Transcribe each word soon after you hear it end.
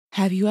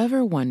Have you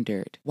ever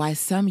wondered why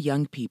some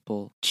young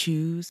people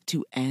choose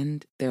to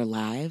end their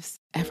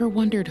lives? Ever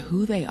wondered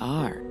who they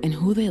are and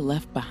who they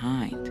left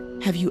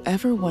behind? Have you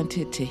ever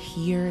wanted to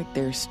hear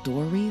their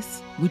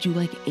stories? Would you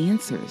like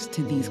answers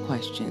to these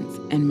questions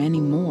and many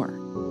more?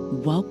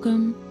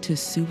 Welcome to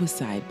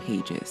Suicide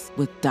Pages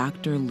with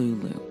Dr.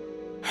 Lulu.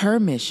 Her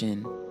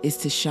mission is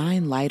to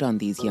shine light on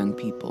these young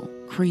people,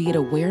 create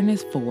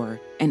awareness for,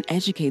 and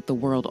educate the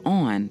world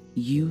on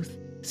youth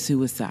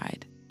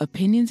suicide.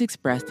 Opinions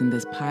expressed in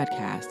this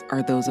podcast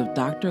are those of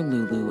Dr.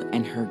 Lulu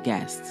and her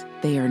guests.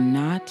 They are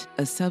not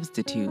a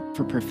substitute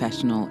for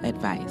professional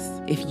advice.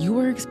 If you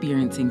are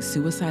experiencing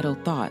suicidal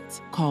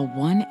thoughts, call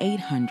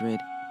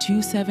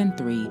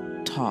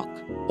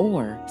 1-800-273-TALK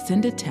or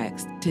send a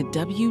text to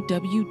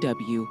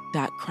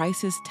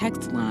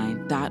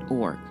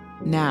www.crisistextline.org.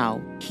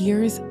 Now,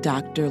 here's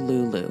Dr.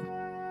 Lulu.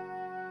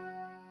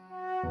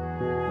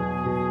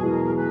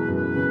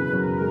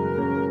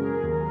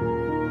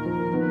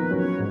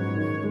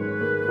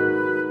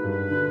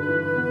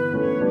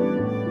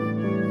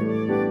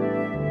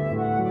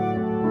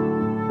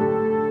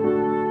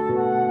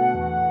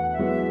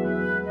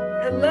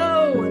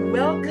 Hello and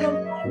welcome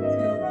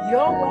to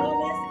Your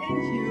Wellness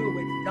and You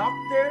with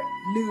Dr.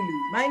 Lulu.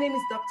 My name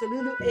is Dr.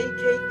 Lulu,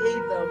 aka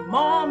the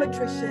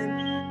Momatrician.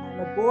 I'm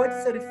a board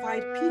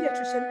certified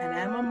pediatrician and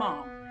I'm a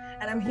mom.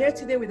 And I'm here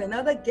today with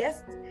another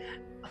guest.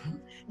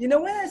 You know,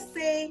 when I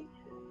say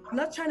I'm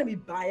not trying to be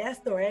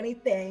biased or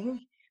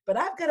anything, but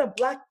I've got a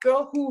black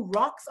girl who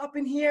rocks up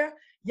in here.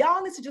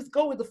 Y'all need to just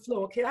go with the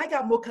flow, okay? I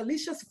got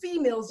mocalicious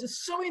females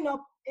just showing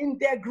up in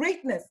their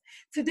greatness.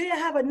 Today I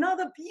have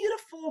another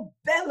beautiful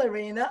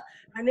ballerina.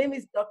 Her name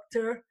is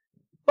Dr.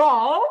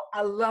 Ball.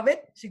 I love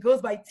it. She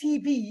goes by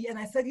TB. And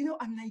I said, you know,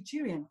 I'm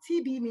Nigerian.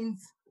 TB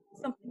means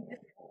something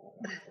different.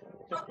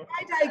 But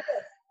I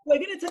digress. We're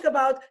going to talk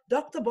about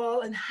Dr.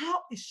 Ball and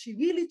how is she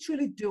really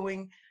truly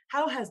doing?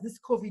 How has this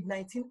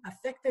COVID-19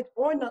 affected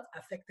or not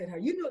affected her?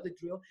 You know the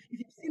drill. If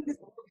you've seen this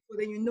before,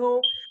 then you know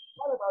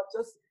all about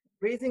just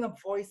raising up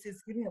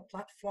voices, giving a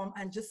platform,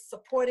 and just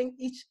supporting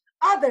each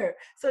other.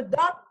 So,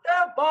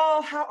 Dr.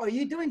 Ball, how are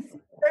you doing,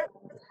 sister?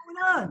 What's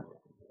going on?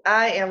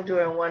 I am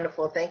doing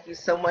wonderful. Thank you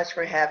so much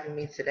for having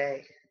me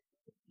today.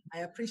 I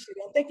appreciate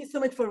it. And thank you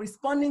so much for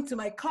responding to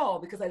my call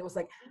because I was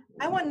like,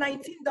 I want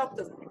 19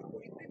 doctors.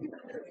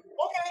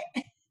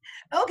 Okay.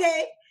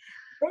 Okay.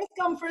 First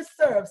come, first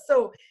serve.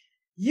 So,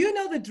 you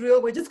know the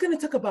drill. We're just going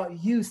to talk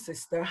about you,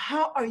 sister.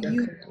 How are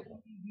you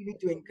really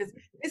doing? Because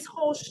this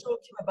whole show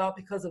came about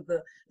because of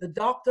the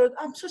doctor.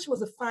 I'm sure she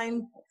was a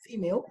fine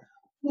female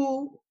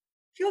who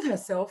killed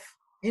herself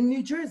in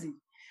New Jersey.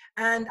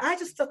 And I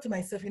just thought to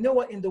myself, you know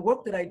what, in the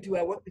work that I do,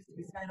 I work with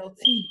suicidal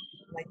teens.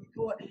 Like, you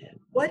know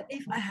what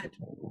if I had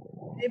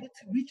been able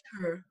to reach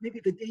her maybe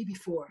the day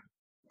before?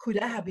 Could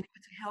I have been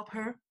able to help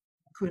her?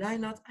 Could I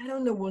not? I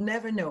don't know. We'll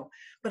never know.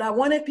 But I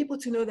wanted people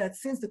to know that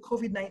since the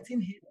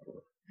COVID-19 hit, we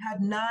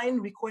had 9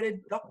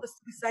 recorded doctor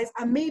suicides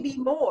and maybe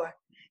more.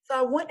 So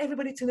I want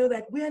everybody to know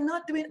that we are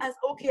not doing as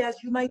okay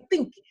as you might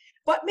think.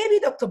 But maybe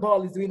Dr.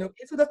 Ball is doing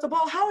okay. So Dr.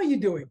 Ball, how are you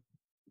doing?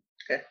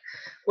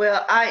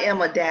 Well, I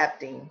am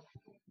adapting,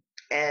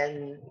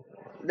 and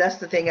that's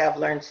the thing I've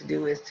learned to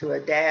do is to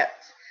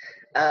adapt.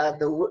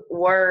 The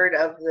word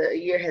of the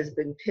year has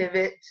been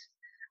pivot,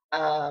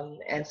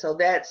 and so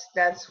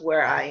that's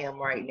where I am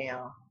right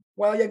now.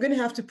 Well, you're going to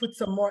have to put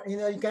some more, you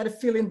know, you got to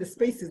fill in the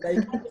spaces. That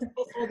you can't just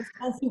use all these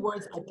fancy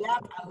words.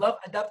 Adapt. I love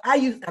adapt. I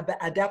use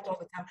adapt all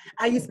the time.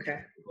 I use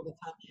Okay. all the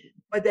time.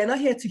 But they're not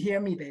here to hear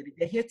me, baby.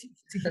 They're here to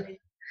hear you.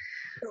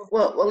 So,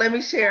 Well, let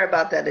me share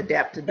about that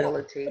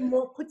adaptability.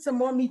 put some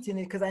more meat in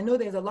it because I know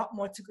there's a lot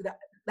more to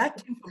that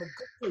came from a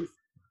good place.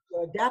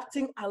 You're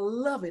adapting. I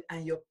love it.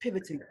 And you're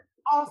pivoting.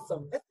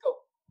 Awesome. Let's go.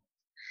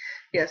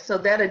 Yeah, so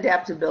that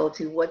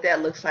adaptability, what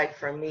that looks like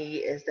for me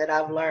is that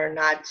I've learned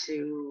not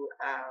to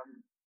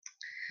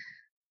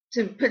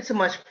put so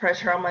much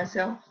pressure on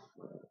myself.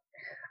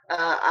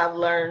 I've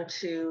learned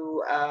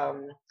to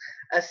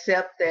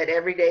accept that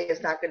every day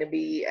is not going to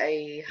be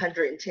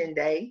 110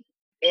 day.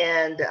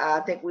 And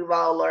I think we've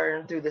all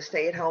learned through the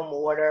stay-at-home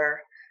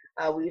order,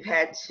 we've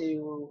had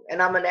to,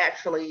 and I'm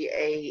naturally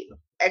a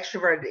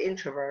extroverted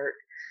introvert.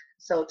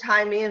 So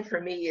time in for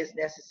me is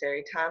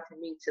necessary. Time for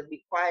me to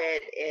be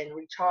quiet and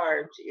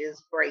recharge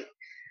is great.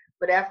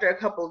 But after a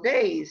couple of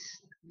days,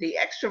 the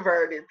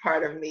extroverted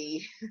part of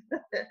me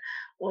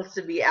wants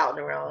to be out and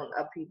around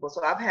people.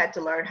 So I've had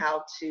to learn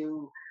how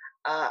to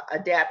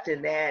adapt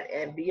in that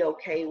and be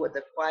okay with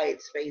the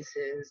quiet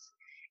spaces.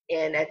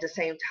 And at the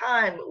same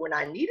time, when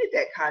I needed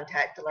that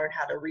contact, to learn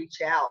how to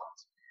reach out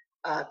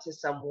to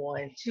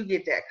someone to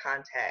get that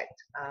contact.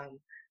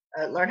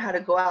 Learn how to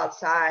go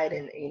outside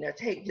and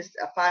take just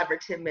a 5 or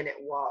 10 minute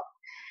walk.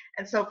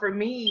 And so for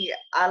me,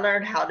 I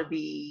learned how to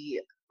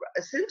be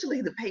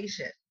essentially the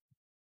patient,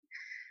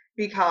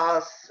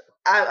 because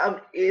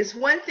it's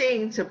one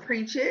thing to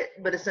preach it,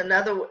 but it's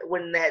another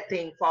when that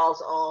thing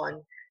falls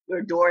on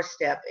your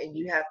doorstep and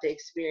you have to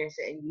experience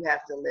it and you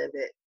have to live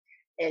it.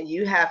 And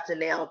you have to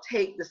now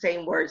take the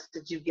same words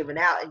that you've given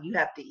out and you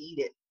have to eat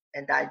it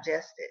and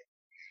digest it.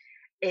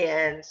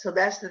 And so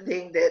that's the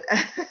thing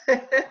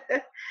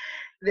that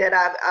that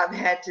I've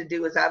had to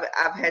do is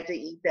I've had to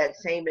eat that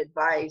same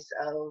advice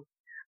of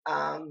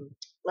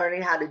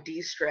learning how to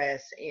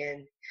de-stress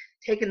and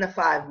taking the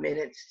 5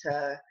 minutes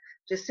to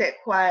just sit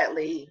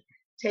quietly,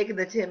 taking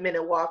the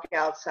 10-minute walk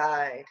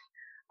outside,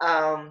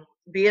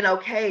 being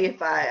okay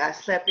if I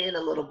slept in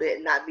a little bit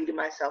and not beating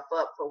myself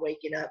up for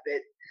waking up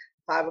at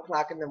 5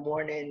 o'clock in the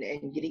morning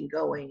and getting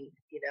going,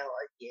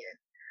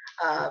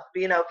 again.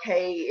 Being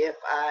okay if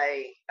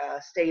I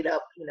stayed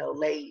up,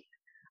 late.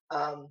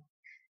 Um,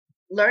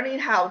 Learning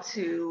how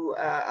to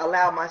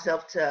allow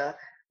myself to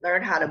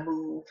learn how to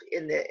move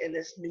in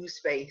this new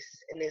space,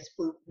 in this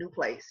new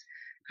place,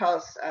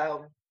 because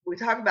we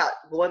talk about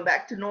going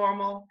back to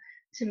normal.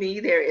 To me,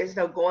 there is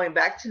no going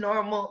back to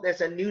normal.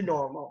 There's a new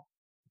normal,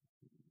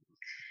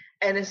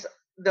 and it's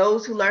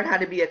those who learn how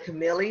to be a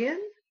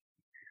chameleon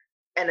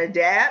and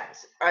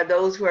adapt are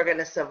those who are going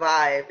to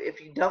survive.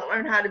 If you don't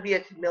learn how to be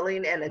a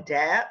chameleon and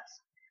adapt,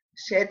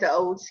 shed the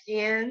old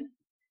skin,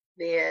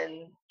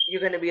 then you're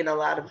going to be in a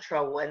lot of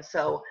trouble. And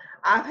so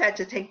I've had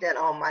to take that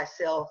on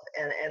myself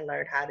and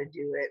learn how to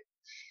do it.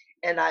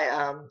 And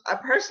I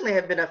personally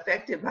have been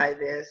affected by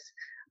this.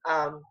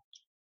 Um,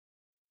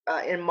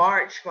 in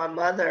March, my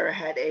mother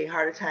had a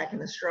heart attack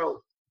and a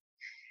stroke.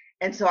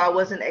 And so I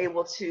wasn't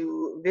able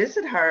to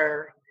visit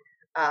her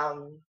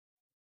um,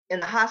 in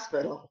the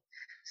hospital.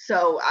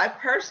 So I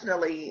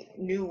personally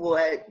knew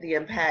what the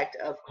impact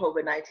of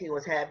COVID-19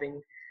 was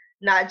having,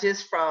 not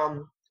just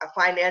from a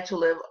financial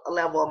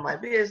level on my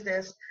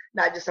business,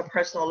 not just a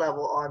personal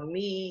level on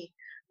me,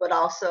 but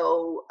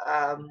also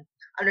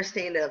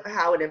understanding of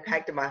how it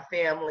impacted my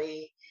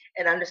family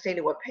and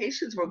understanding what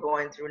patients were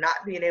going through,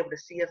 not being able to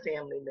see a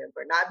family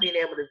member, not being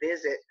able to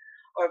visit,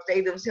 or if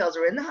they themselves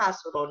are in the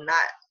hospital,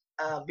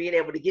 not being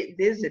able to get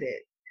visited.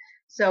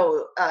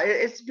 So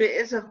it's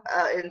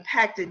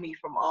impacted me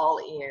from all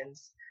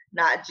ends,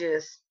 not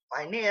just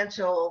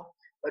financial,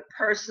 but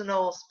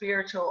personal,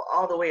 spiritual,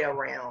 all the way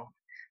around.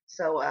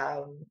 So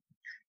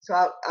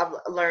I've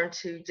learned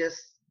to just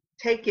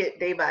take it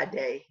day by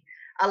day.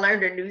 I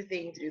learned a new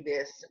thing through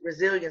this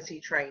resiliency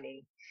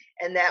training,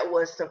 and that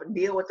was to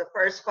deal with the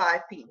first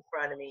 5 feet in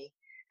front of me,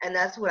 and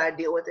that's what I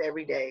deal with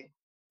every day.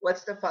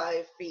 What's the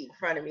 5 feet in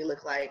front of me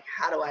look like?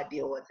 How do I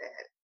deal with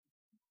that?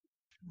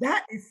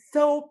 That is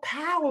so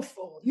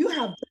powerful. You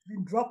have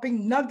been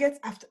dropping nuggets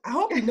after. I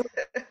hope you know.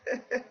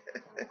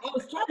 I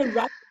was trying to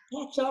write,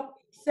 catch up,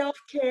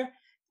 self-care,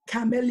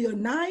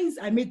 chameleonize.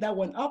 I made that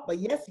one up, but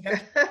yes, you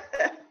got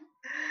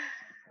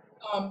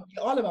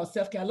you're all about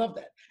self-care. I love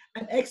that.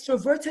 An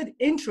extroverted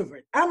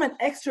introvert. I'm an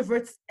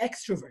extrovert's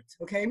extrovert.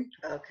 Okay.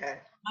 Okay.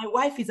 My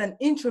wife is an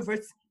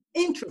introvert's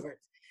introvert.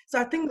 So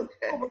I think the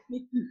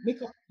Okay.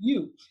 make up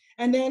you.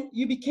 And then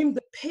you became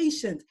the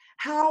patient.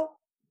 How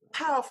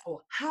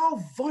powerful, how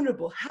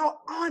vulnerable, how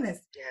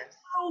honest, Yes.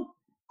 how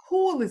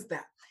cool is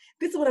that?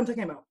 This is what I'm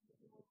talking about.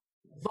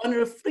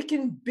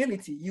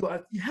 Vulnerability. You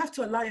have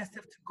to allow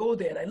yourself to go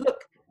there. Like, look,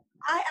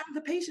 I am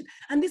the patient.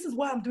 And this is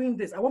why I'm doing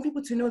this. I want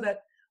people to know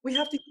that we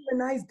have to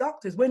humanize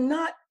doctors. We're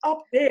not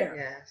up there.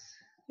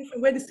 Yes.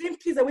 We're the same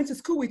kids that went to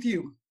school with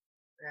you.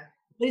 Yeah.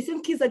 We're the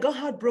same kids that got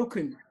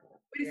heartbroken.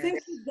 We're the same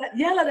Yes. kids that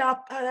yell at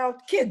our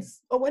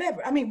kids or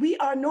whatever. I mean, we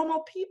are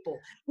normal people.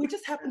 We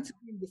just happen to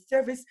be in the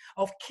service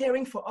of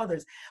caring for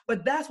others.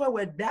 But that's why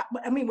we're that.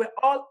 I mean, we're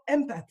all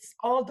empaths,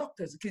 all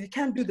doctors, because you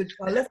can't do the,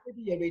 unless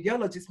maybe a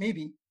radiologist,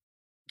 maybe,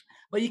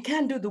 but you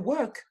can't do the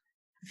work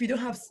if you don't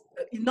have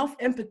enough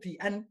empathy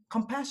and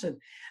compassion.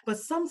 But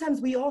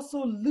sometimes we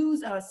also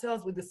lose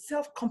ourselves with the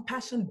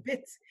self-compassion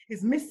bit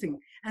is missing.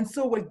 And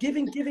so we're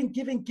giving, giving,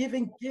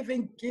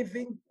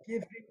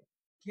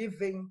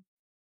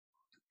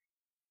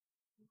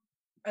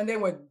 and then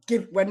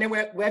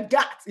we're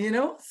got,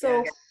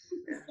 So Yes.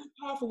 it's so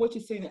powerful what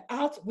you're saying.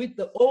 Out with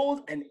the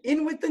old and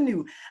in with the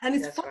new. And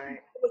it's That's funny right.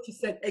 what you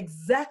said.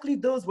 Exactly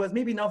those words,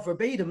 maybe not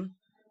verbatim.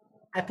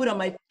 I put on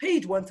my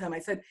page one time, I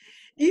said,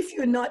 if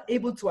you're not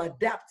able to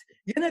adapt,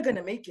 you're not going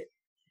to make it.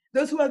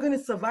 Those who are going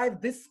to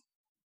survive this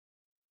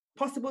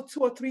possible 2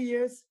 or 3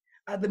 years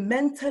are the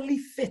mentally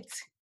fit.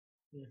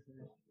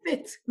 Mm-hmm.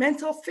 Fit,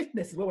 mental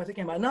fitness is what we're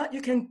talking about. Not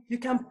you can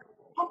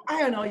pump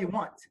iron all you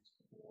want.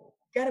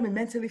 You gotta be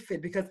mentally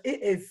fit because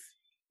it is,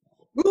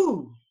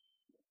 ooh,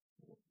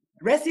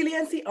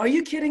 resiliency. Are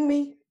you kidding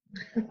me?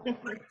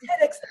 My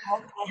TEDx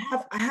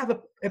talk, I have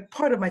a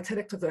part of my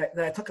TEDx talk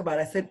that I talk about.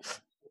 I said,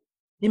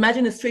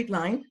 imagine a straight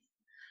line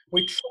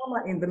with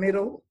trauma in the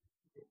middle,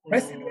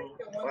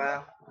 resiliency on one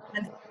Wow.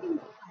 and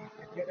suicide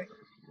at the other.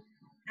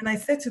 And I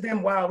said to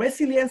them, wow,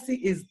 resiliency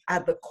is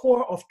at the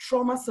core of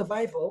trauma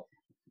survival.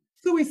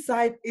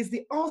 Suicide is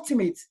the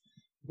ultimate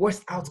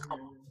worst outcome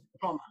of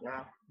trauma.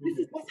 Wow. This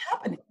is what's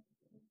happening.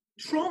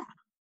 Trauma.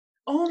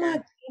 Oh my Yeah.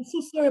 God, I'm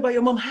so sorry about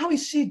your mom. How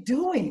is she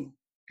doing?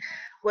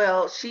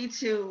 Well, she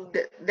too,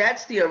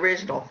 that's the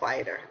original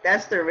fighter.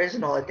 That's the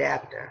original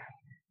adapter.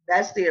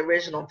 That's the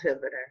original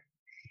pivoter.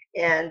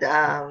 And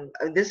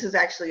this is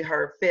actually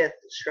her 5th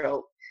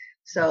stroke.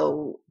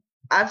 So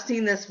I've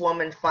seen this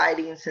woman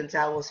fighting since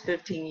I was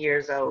 15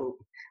 years old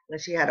when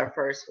she had her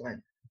first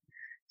one.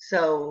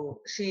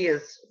 So she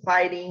is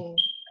fighting.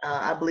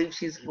 I believe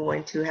she's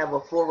going to have a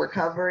full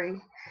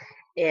recovery.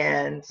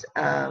 And,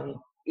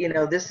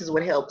 this is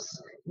what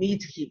helps me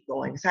to keep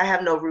going. So I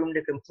have no room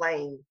to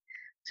complain,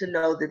 to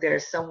know that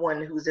there's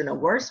someone who's in a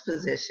worse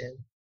position.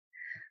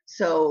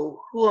 So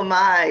who am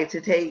I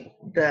to take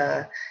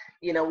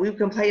we've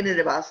complained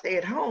about stay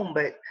at home,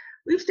 but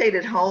we've stayed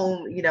at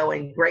home,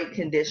 in great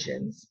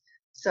conditions.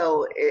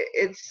 So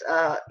it's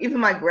even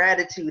my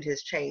gratitude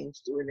has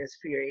changed during this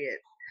period.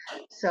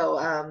 So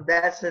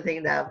that's the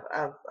thing that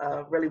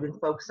I've really been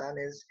focused on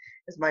is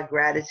my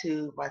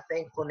gratitude, my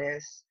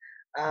thankfulness.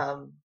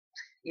 Um,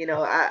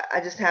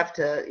 I just have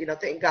to,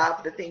 thank God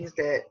for the things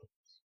that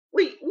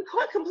we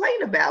can't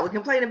complain about. We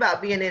complain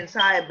about being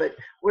inside, but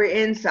we're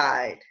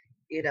inside.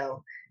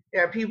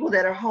 There are people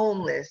that are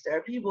homeless. There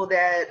are people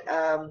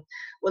that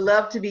would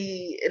love to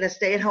be in a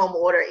stay-at-home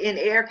order in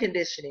air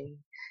conditioning.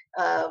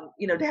 To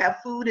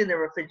have food in the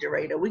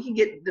refrigerator. We can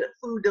get the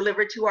food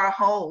delivered to our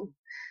home.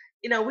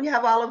 We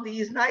have all of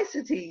these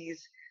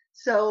niceties.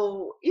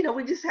 So,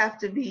 we just have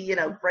to be in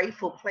a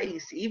grateful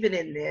place, even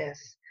in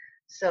this.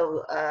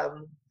 So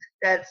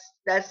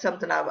that's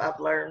something I've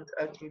learned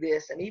through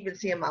this, and even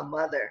seeing my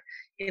mother,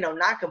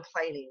 not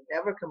complaining,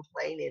 never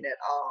complaining at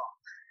all.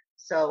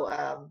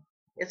 So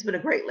it's been a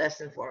great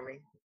lesson for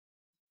me.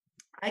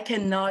 I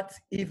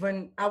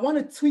want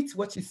to tweet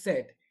what you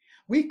said.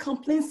 We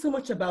complain so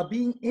much about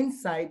being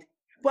inside,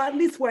 but at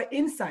least we're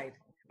inside.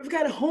 We've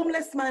got a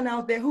homeless man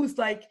out there who's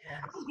like,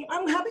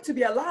 I'm happy to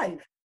be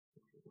alive.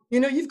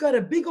 You've got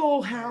a big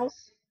old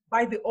house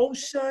by the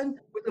ocean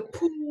with a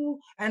pool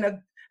and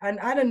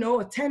I don't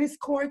know, a tennis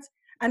court,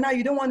 and now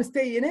you don't want to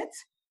stay in it?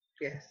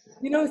 Yes.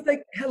 It's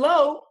like,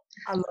 hello,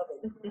 I love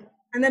it.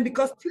 And then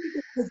because 2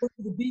 people want to go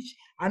to the beach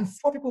and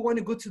 4 people want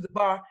to go to the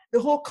bar,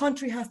 the whole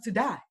country has to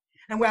die.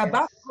 And we're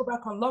about to go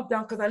back on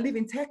lockdown because I live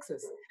in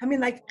Texas. I mean,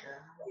 like,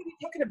 what are you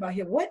talking about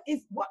here? What?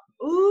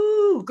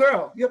 Ooh,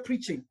 girl, you're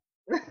preaching.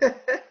 The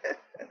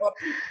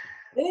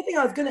only thing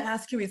I was going to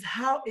ask you is,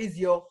 how is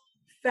your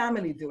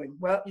family doing?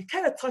 Well, you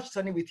kind of touched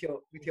on it with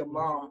your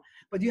mom,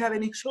 but do you have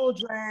any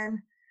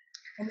children?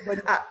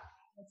 Anybody to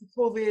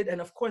COVID?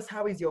 And of course,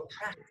 how is your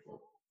practice?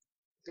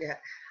 Yeah,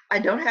 I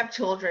don't have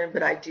children,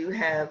 but I do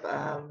have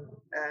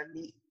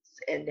nieces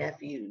and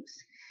nephews,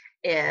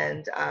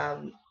 and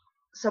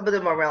some of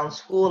them are around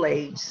school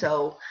age.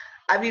 So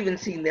I've even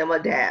seen them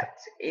adapt,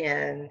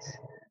 and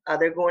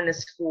they're going to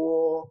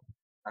school,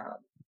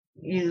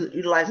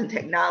 utilizing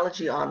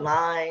technology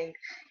online.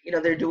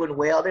 They're doing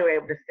well. They were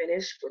able to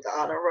finish with the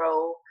honor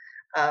roll.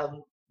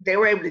 They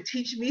were able to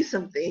teach me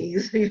some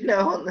things,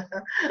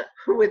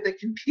 with the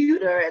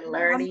computer and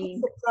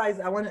learning. I'm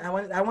not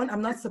surprised.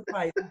 I'm not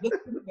surprised. Just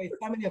a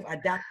family of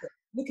adapters.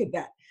 Look at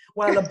that.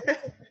 While the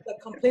are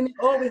complaining,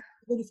 oh, we have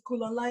to go to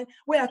school online.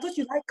 Wait, I thought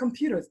you like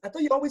computers. I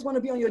thought you always want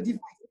to be on your device.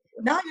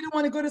 Now you don't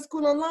want to go to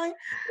school online?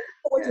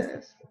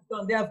 Yes.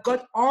 They have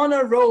got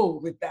honor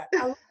roll with that.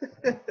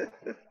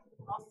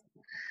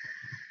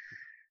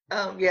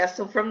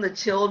 So from the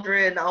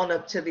children on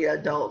up to the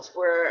adults,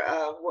 we're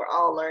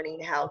all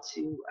learning how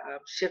to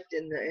shift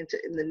in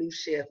the new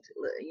shift,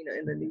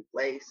 in the new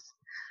place.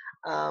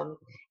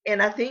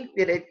 And I think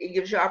that it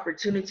gives you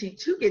opportunity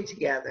to get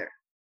together.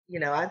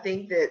 I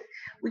think that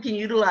we can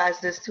utilize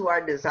this to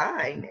our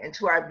design and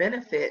to our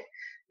benefit,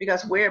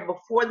 because where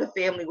before the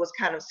family was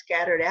kind of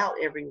scattered out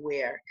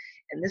everywhere,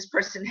 and this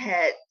person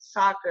had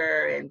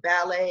soccer and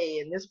ballet,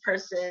 and this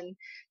person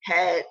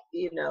had,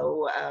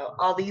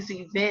 all these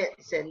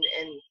events and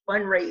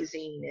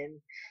fundraising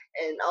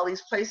and all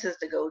these places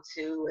to go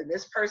to, and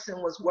this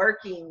person was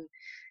working,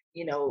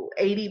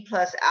 80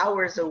 plus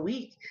hours a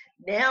week.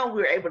 Now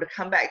we're able to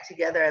come back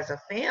together as a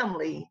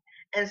family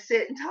and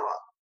sit and talk.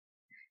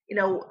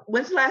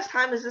 When's the last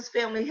time has this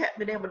family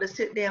been able to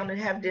sit down and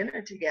have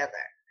dinner together?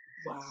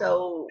 Wow.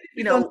 So,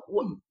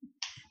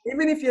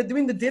 even if you're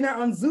doing the dinner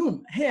on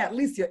Zoom, hey, at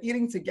least you're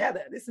eating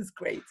together. This is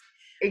great.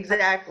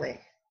 Exactly.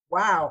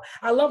 Wow.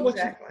 I love what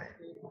you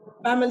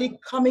family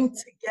coming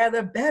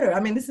together better. I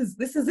mean, this is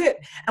it.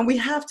 And we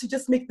have to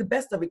just make the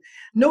best of it.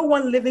 No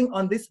one living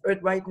on this earth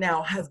right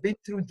now has been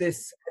through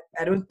this.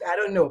 I don't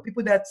know.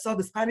 People that saw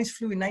the Spanish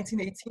flu in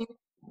 1918,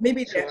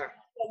 maybe they're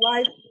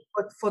alive,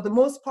 but for the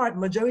most part,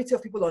 majority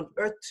of people on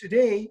earth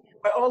today,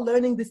 we're all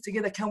learning this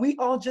together. Can we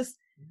all just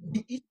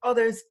be each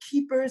other's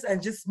keepers and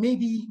just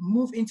maybe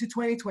move into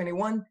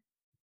 2021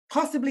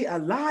 possibly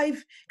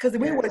alive? Because the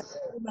way we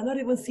might not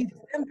even see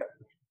December,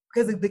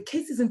 because the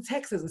cases in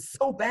Texas is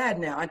so bad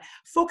now, and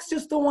folks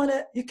just don't want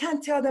to. You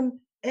can't tell them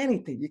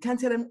anything.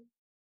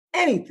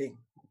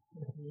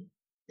 Mm-hmm.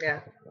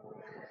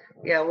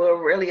 Yeah,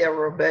 we're really a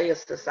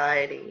rebellious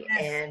society,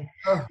 and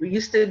we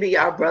used to be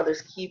our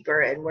brother's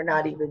keeper, and we're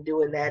not even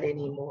doing that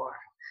anymore.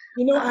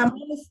 I'm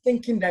always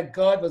thinking that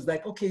God was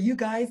like, okay, you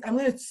guys, I'm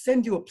going to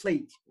send you a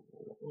plate.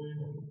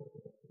 Mm-hmm.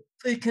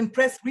 So you can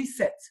press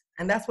reset.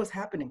 And that's what's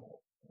happening.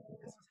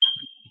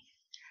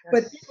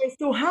 But anyway,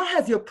 so how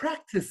has your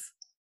practice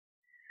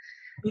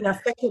been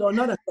affected or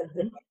not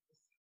affected?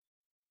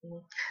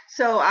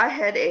 So I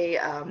had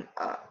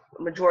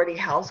majority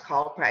house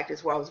call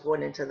practice where I was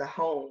going into the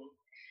home.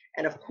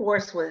 And of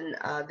course, when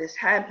this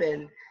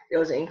happened, there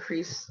was an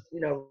increased,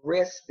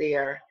 risk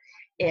there.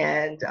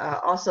 And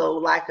also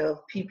lack of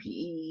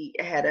PPE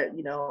had a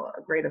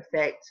great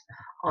effect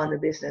on the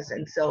business.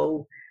 And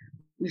so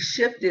we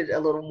shifted a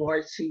little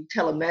more to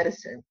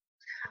telemedicine.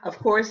 Of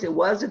course, it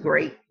was a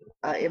great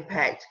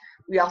impact.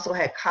 We also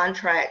had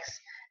contracts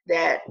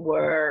that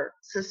were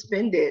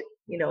suspended,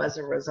 as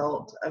a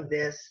result of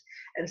this.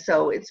 And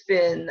so it's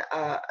been,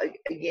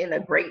 again, a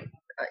great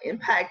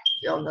impact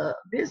on the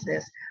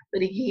business.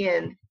 But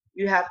again,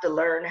 you have to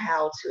learn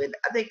how to, and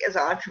I think as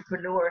an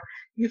entrepreneur,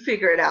 you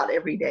figure it out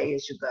every day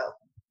as you go.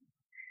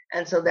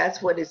 And so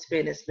that's what it's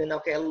been. It's been,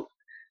 okay,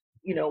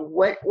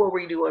 what were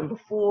we doing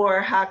before?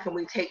 How can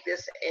we take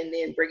this and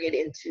then bring it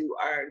into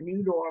our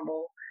new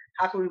normal?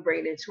 How can we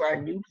bring it into our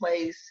new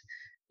place?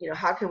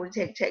 How can we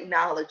take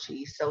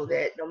technology so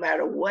that no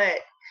matter what,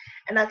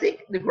 and I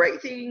think the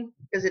great thing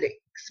is it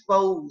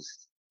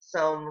exposed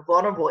some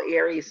vulnerable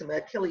areas, some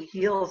Achilles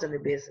heels in the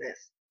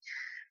business.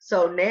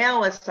 So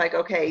now it's like,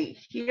 okay,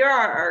 here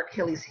are our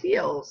Achilles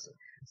heels.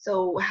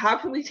 So how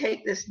can we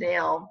take this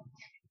now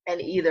and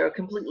either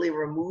completely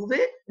remove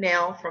it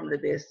now from the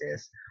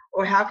business,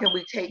 or how can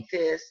we take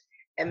this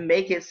and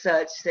make it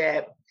such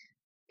that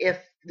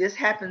if this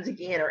happens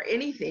again or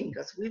anything,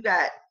 because we've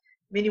got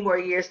many more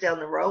years down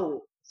the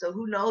road, so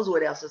who knows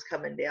what else is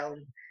coming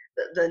down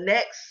the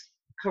next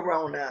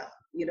corona,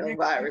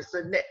 virus,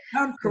 the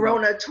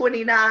corona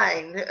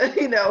 29,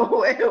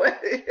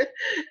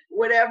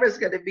 whatever's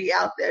going to be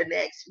out there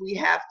next, we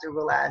have to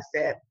realize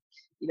that,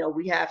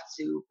 we have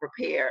to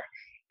prepare.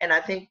 And I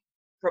think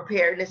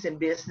preparedness in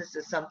business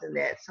is something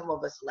that some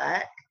of us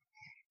lack.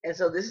 And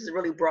so this has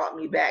really brought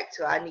me back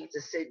to, I need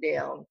to sit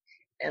down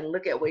and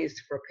look at ways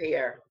to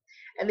prepare,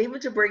 and even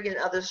to bring in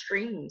other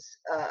streams,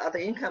 other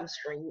income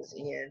streams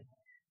in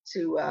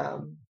to,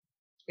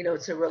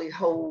 to really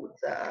hold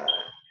the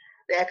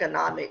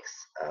economics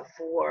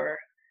for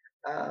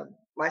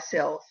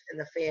myself and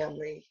the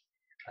family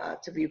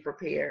to be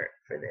prepared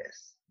for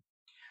this.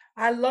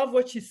 I love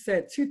what you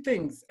said. Two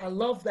things. I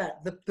love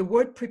that. The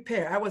word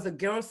prepare. I was a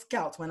Girl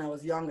Scout when I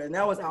was younger, and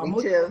that was our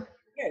Me too.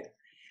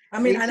 I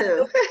mean, Me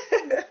too.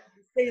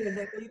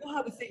 you know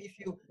how to say, if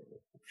you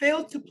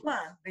fail to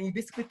plan, then you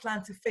basically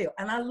plan to fail.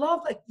 And I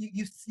love, like,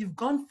 you've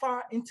gone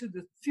far into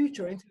the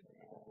future, into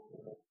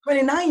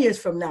 29 years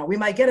from now, we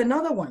might get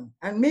another one,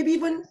 and maybe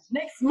even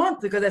next month,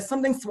 because there's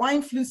something,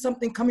 swine flu,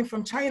 something coming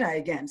from China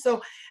again.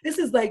 So this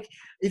is like,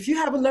 if you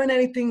haven't learned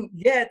anything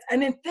yet,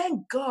 and then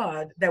thank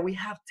God that we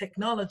have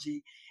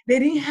technology. They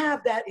didn't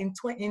have that in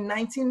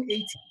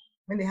 1980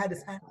 when they had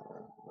this,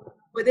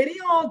 but they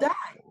didn't all die.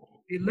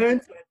 They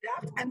learned to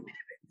adapt and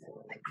pivot,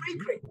 like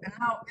cray, and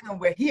now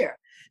we're here.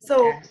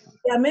 So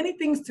there are many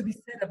things to be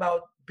said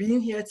about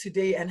being here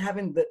today and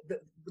having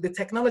the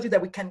technology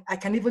that I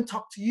can even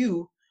talk to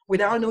you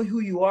without knowing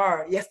who you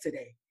are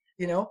yesterday,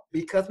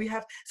 because we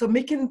have, so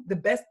making the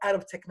best out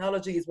of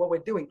technology is what we're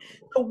doing.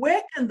 So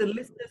where can the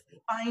listeners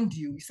find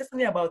you? You said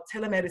something about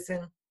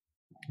telemedicine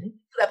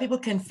so that people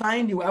can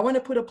find you. I want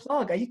to put a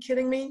plug. Are you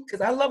kidding me?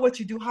 Because I love what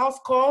you do, house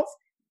calls.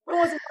 When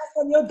was the last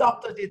time your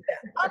doctor did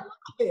that? I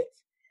love it.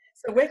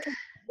 So where can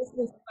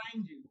listeners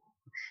find you?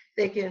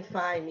 They can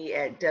find me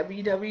at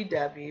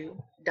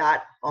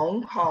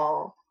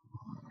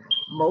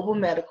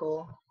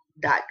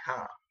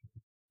www.oncallmobilemedical.com.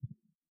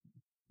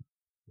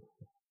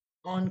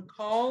 On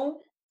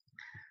call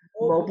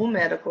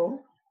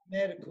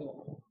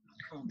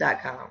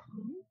mobilemedical.com.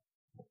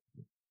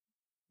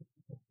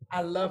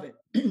 I love it.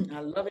 I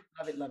love it.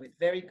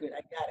 Very good. I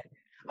got it.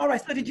 All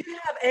right. So did you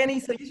have any,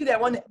 so usually I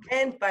want to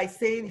end by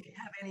saying, if you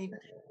have any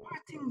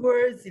parting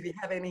words, if you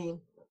have any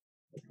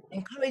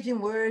encouraging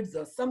words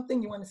or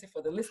something you want to say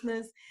for the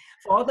listeners,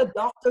 for all the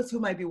doctors who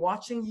might be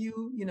watching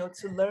you,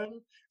 to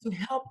learn, to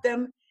help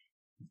them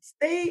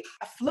stay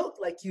afloat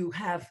like you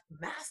have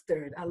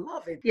mastered. I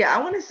love it. Yeah, I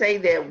want to say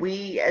that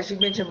we, as you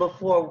mentioned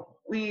before,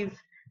 we've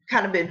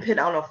kind of been put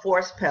on a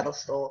force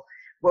pedestal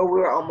where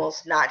we're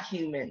almost not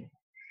human.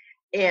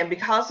 And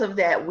because of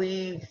that,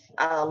 we've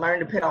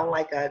learned to put on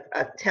like a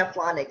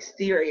Teflon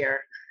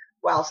exterior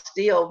while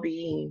still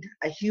being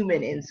a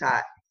human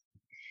inside.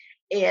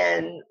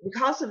 And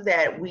because of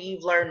that,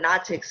 we've learned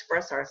not to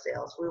express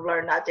ourselves. We've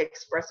learned not to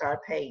express our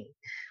pain.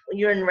 When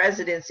you're in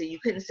residency, you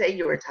couldn't say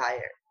you were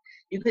tired.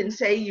 You couldn't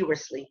say you were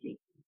sleepy.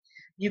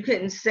 You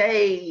couldn't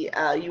say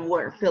you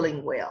weren't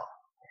feeling well.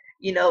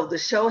 The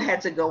show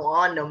had to go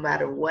on no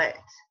matter what.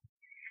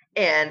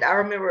 And I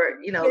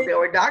remember, there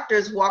were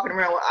doctors walking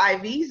around with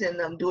IVs in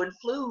them doing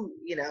flu,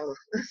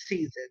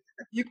 season.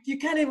 You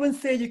can't even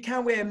say you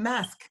can't wear a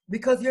mask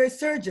because you're a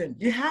surgeon.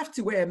 You have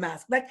to wear a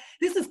mask. Like,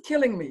 this is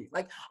killing me.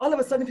 Like, all of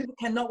a sudden people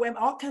cannot wear,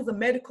 all kinds of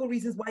medical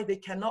reasons why they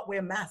cannot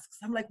wear masks.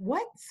 I'm like,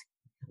 what?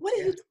 What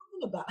are you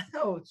talking about?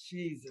 Oh,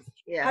 Jesus.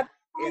 Yeah.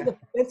 The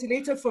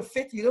ventilator for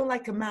fit. You don't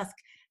like a mask.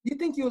 You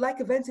think you like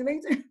a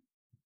ventilator?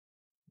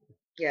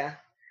 Yeah.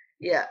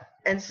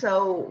 And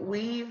so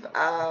we've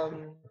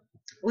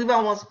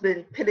almost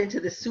been put into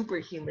the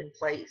superhuman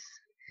place.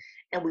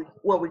 and we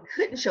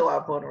couldn't show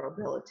our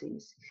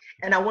vulnerabilities.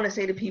 And I want to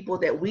say to people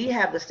that we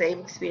have the same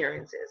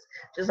experiences.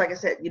 Just like I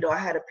said, I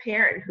had a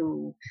parent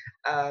who,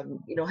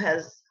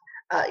 has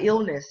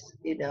illness,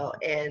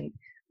 and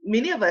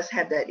many of us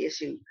have that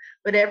issue.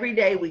 But every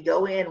day we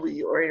go in,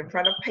 we are in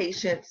front of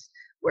patients,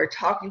 we're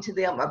talking to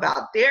them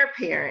about their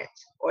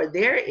parents or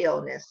their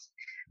illness,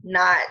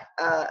 not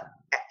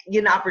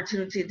an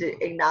opportunity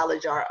to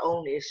acknowledge our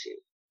own issue.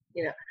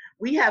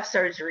 We have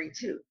surgery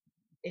too.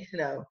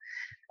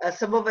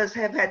 Some of us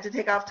have had to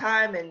take off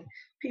time, and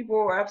people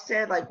were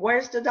upset, like,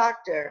 where's the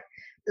doctor?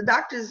 The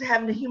doctor's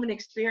having a human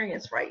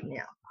experience right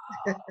now.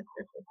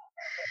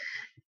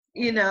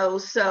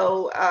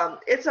 So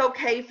it's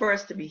okay for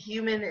us to be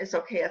human. It's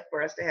okay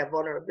for us to have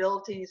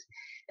vulnerabilities.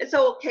 It's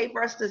okay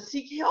for us to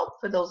seek help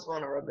for those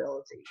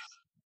vulnerabilities.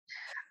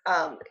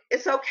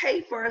 It's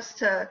okay for us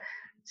to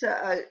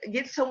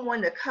get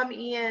someone to come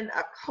in,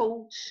 a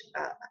coach,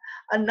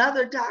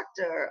 another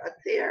doctor, a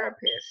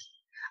therapist,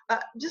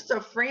 just a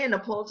friend to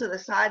pull to the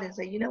side and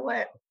say, you know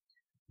what,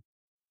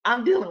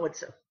 I'm dealing with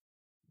some.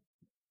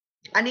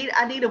 I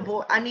need a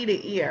voice. I need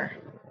an ear.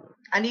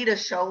 I need a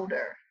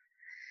shoulder.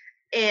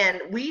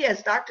 And we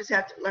as doctors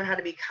have to learn how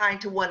to be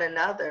kind to one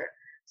another.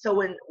 So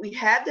when we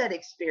have that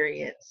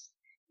experience,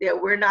 that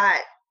we're not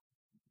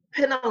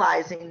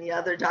penalizing the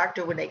other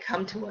doctor when they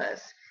come to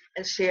us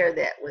and share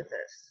that with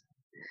us.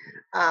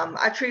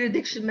 I treat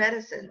addiction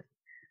medicine.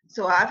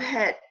 So I've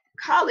had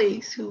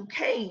colleagues who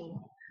came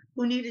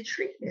who needed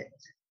treatment.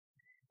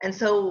 And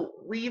so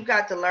we've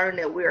got to learn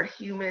that we're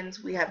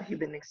humans. We have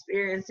human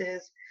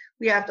experiences.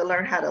 We have to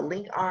learn how to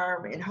link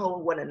arm and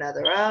hold one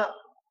another up.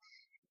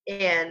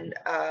 And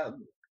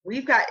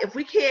if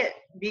we can't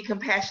be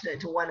compassionate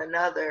to one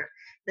another,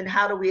 then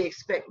how do we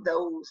expect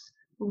those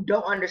who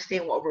don't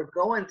understand what we're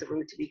going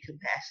through to be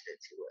compassionate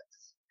to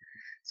us?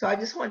 So I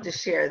just wanted to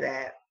share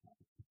that.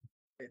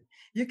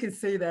 You can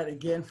say that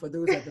again for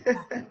those at the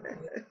back.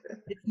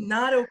 It's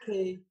not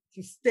okay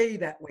to stay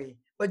that way,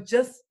 but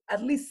just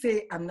at least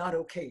say, I'm not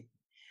okay.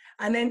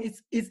 And then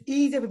it's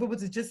easier for people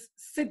to just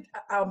sit,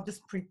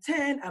 just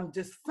pretend I'm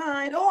just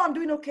fine. Oh, I'm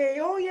doing okay.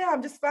 Oh yeah,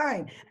 I'm just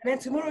fine. And then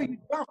tomorrow you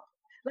jump.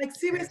 Like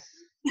serious,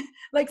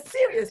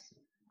 serious.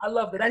 I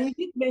love that. And you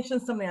did mention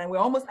something, and we're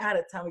almost out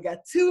of time. We got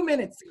 2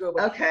 minutes to go.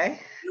 But okay.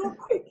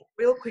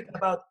 Real quick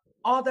about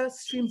other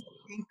streams of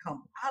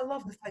income. I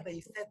love the fact that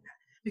you said that,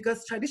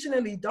 because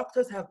traditionally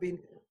doctors have been,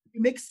 we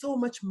make so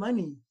much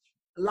money,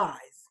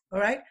 lies. All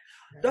right.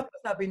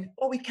 Doctors have been,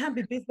 we can't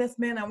be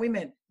businessmen and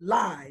women,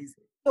 lies.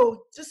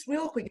 So just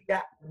real quick, you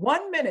got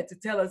 1 minute to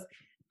tell us,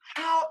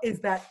 how is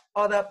that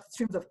other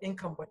streams of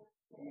income?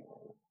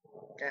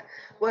 Yeah.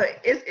 Well,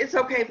 it's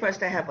okay for us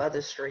to have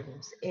other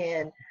streams.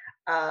 And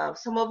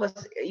some of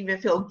us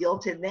even feel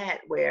guilt in that,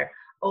 where,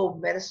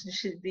 medicine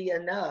should be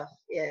enough,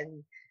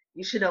 and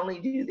you should only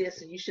do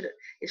this, and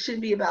it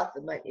shouldn't be about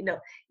the money.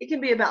 It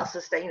can be about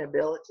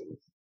sustainability.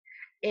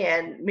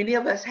 And many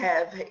of us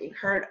have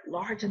incurred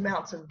large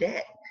amounts of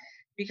debt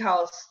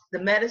because the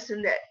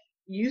medicine that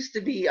used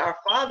to be our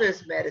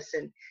father's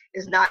medicine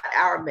is not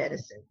our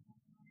medicine.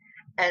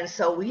 And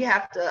so we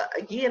have to,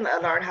 again,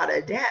 learn how to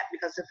adapt,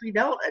 because if we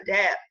don't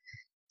adapt,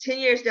 10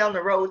 years down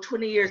the road,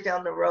 20 years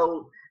down the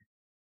road,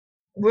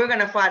 we're going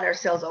to find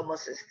ourselves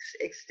almost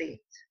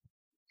extinct.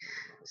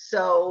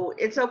 So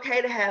it's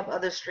okay to have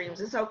other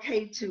streams. It's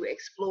okay to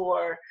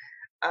explore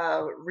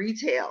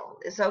retail.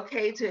 It's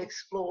okay to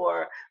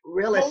explore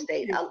real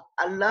estate.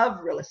 I love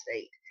real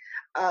estate.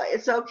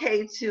 It's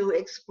okay to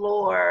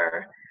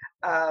explore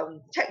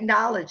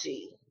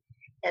technology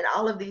and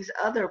all of these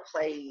other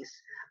plays.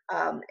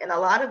 And a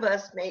lot of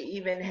us may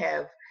even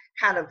have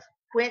kind of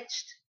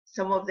quenched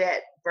some of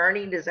that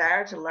burning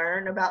desire to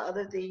learn about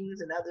other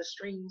things and other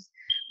streams,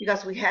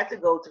 because we had to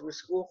go through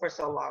school for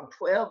so long,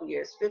 12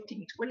 years,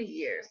 15, 20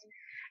 years.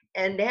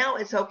 And now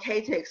it's okay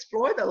to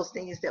explore those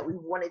things that we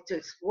wanted to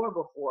explore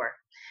before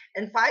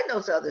and find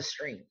those other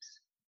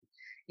streams.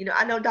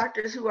 I know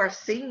doctors who are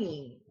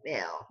singing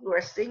now, who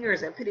are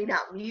singers and putting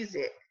out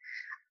music.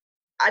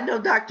 I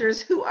know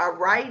doctors who are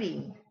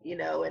writing,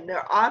 and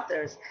they're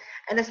authors,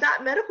 and it's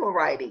not medical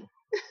writing.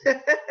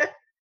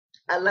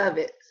 I love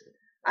it.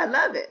 I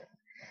love it.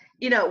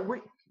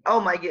 Oh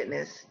my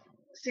goodness.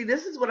 See,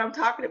 this is what I'm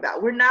talking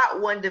about. We're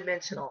not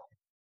one-dimensional.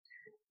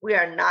 We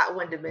are not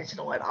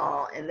one-dimensional at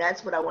all. And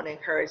that's what I want to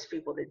encourage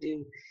people to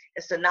do,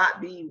 is to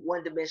not be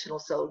one-dimensional,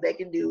 so they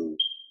can do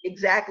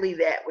exactly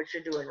that, what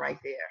you're doing right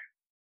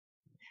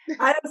there.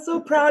 I am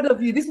so proud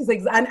of you. This was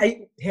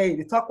hey,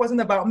 the talk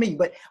wasn't about me,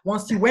 but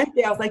once you went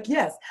there, I was like,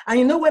 yes. And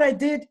you know what I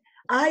did?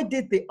 I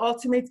did the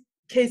ultimate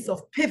case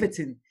of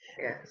pivoting.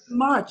 Yes.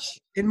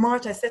 In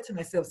March, I said to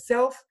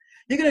myself,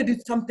 you're going to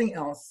do something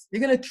else.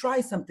 You're going to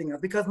try something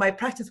else, because my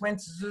practice went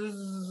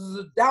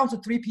down to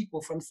 3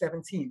 people from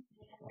 17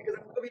 because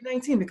of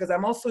COVID-19, because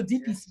I'm also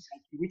DPC,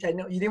 which I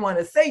know you didn't want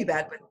to say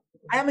that, but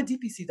I am a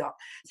DPC doc.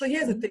 So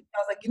here's the thing. I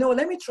was like,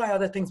 let me try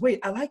other things. Wait,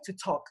 I like to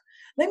talk.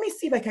 Let me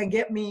see if I can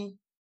get me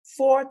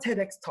 4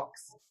 TEDx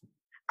talks.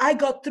 I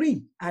got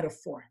 3 out of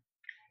 4.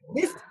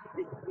 This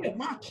year,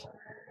 March.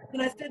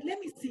 And I said, let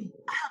me see.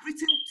 I have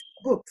written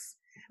 2 books.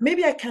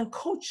 maybe I can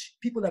coach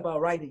people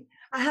about writing.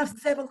 I have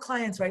 7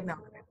 clients right now.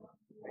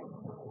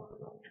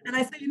 And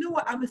I said, you know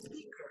what? I'm a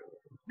speaker.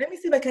 Let me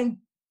see if I can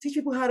teach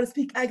people how to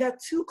speak. I got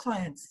 2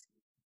 clients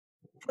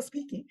for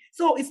speaking.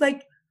 So it's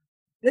like,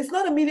 it's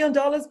not $1 million,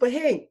 but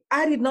hey,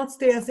 I did not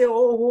stay and say,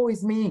 oh, woe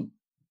is me.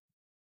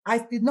 I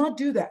did not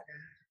do that.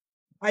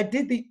 I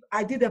did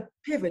a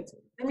pivot.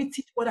 Let me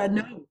teach what I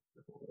know.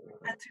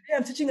 And today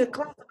I'm teaching a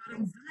class about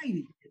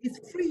anxiety.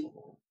 It's free,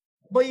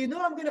 but you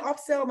know I'm going to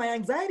upsell my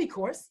anxiety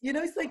course. You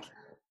know, it's like,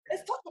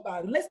 let's talk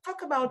about it. Let's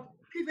talk about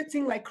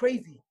pivoting like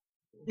crazy.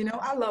 You know,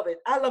 I love it.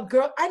 I love,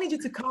 girl, I need you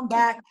to come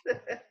back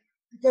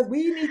because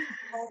we need to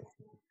talk.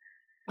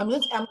 I'm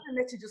gonna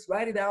let you just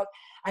write it out.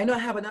 I know I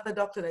have another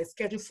doctor that is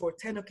scheduled for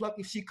 10 o'clock.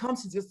 If she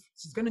comes,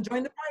 she's gonna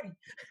join the party.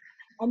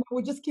 And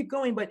we'll just keep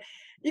going. But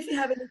if you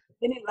have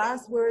any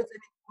last words, any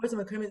words of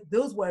encouragement,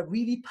 those were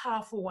really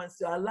powerful ones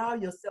to allow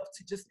yourself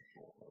to just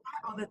try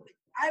other things.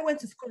 I went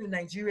to school in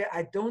Nigeria.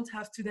 I don't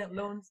have student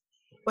loans,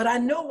 but I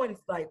know what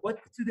it's like, what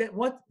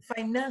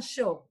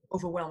financial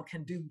overwhelm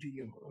can do to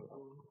you.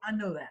 I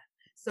know that.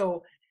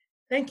 So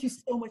thank you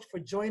so much for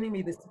joining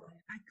me this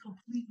morning. I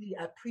completely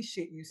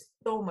appreciate you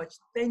so much.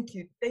 Thank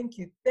you, thank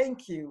you,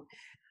 thank you.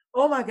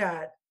 Oh my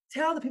God.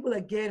 Tell the people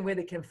again where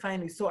they can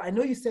find you. So I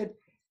know you said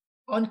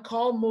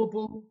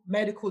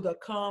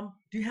oncallmobilemedical.com.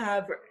 Do you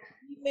have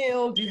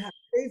email? Do you have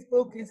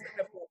Facebook,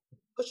 Instagram,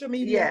 social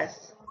media?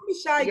 Yes. Don't be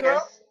shy,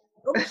 girl.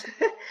 Don't be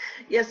shy.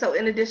 Yeah, so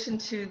in addition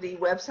to the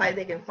website,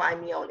 they can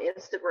find me on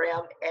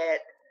Instagram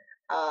at,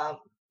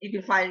 you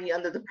can find me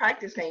under the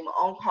practice name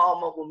On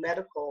Call Mobile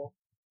Medical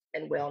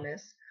and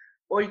Wellness,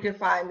 or you can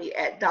find me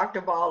at Dr.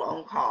 Ball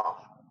On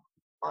Call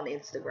on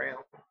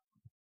Instagram.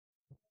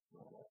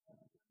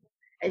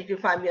 And you can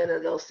find me under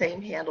those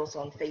same handles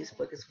on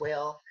Facebook as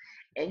well.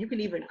 And you can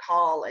even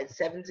call at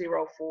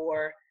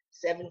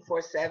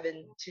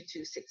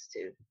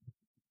 704-747-2262.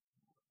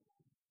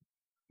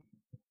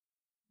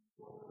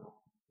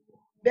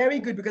 Very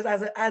good, because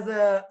as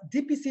a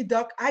DPC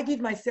doc, I give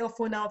my cell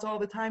phone out all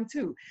the time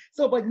too.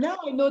 So, but now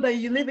I know that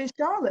you live in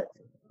Charlotte.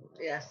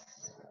 Yes,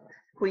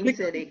 Queen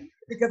City.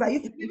 Because I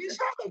used to live in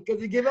Charlotte,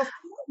 because you give us the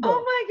number.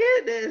 Oh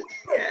my goodness,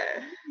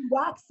 yeah.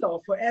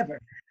 Waxhaw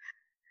forever.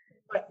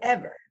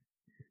 Forever.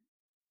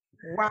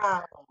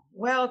 Wow.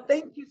 Well,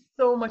 thank you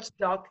so much,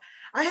 Doc.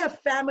 I have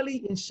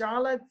family in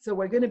Charlotte, so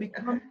we're going to be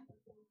coming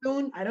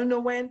soon. I don't know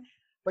when,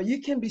 but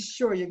you can be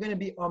sure you're going to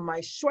be on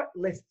my short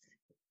list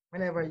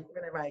whenever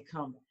I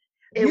come.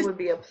 It would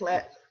be a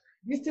pleasure.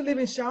 You still live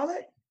in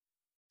Charlotte?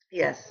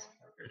 Yes.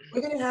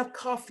 We're going to have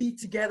coffee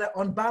together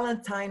on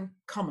Ballantyne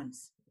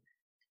Commons.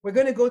 We're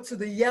going to go to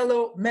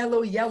the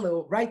Mellow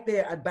Yellow right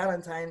there at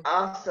Ballantyne.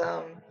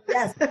 Awesome.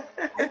 Yes.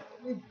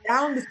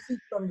 Down the street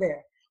from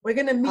there. We're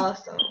going to meet.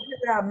 Awesome.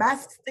 Our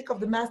mask, take off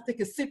the mask,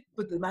 take a sip,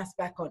 put the mask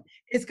back on.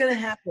 It's going to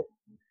happen.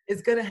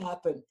 It's going to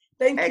happen.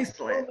 Thank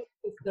Excellent. you so much,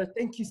 sister.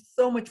 Thank you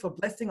so much for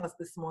blessing us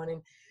this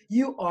morning.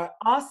 You are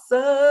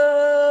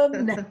awesome.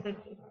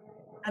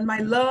 And my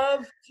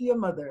love to your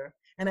mother.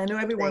 And I know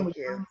everyone Thank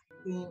you.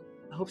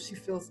 I hope she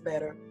feels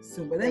better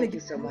soon. But then Thank you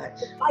so much.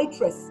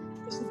 Citrus.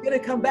 She's going to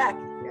come back.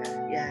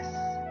 Yeah, yes,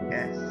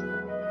 yes.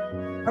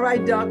 All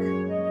right, Doc.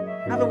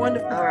 Have a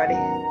wonderful Alrighty.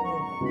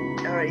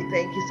 Alrighty.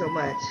 Thank you so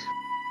much.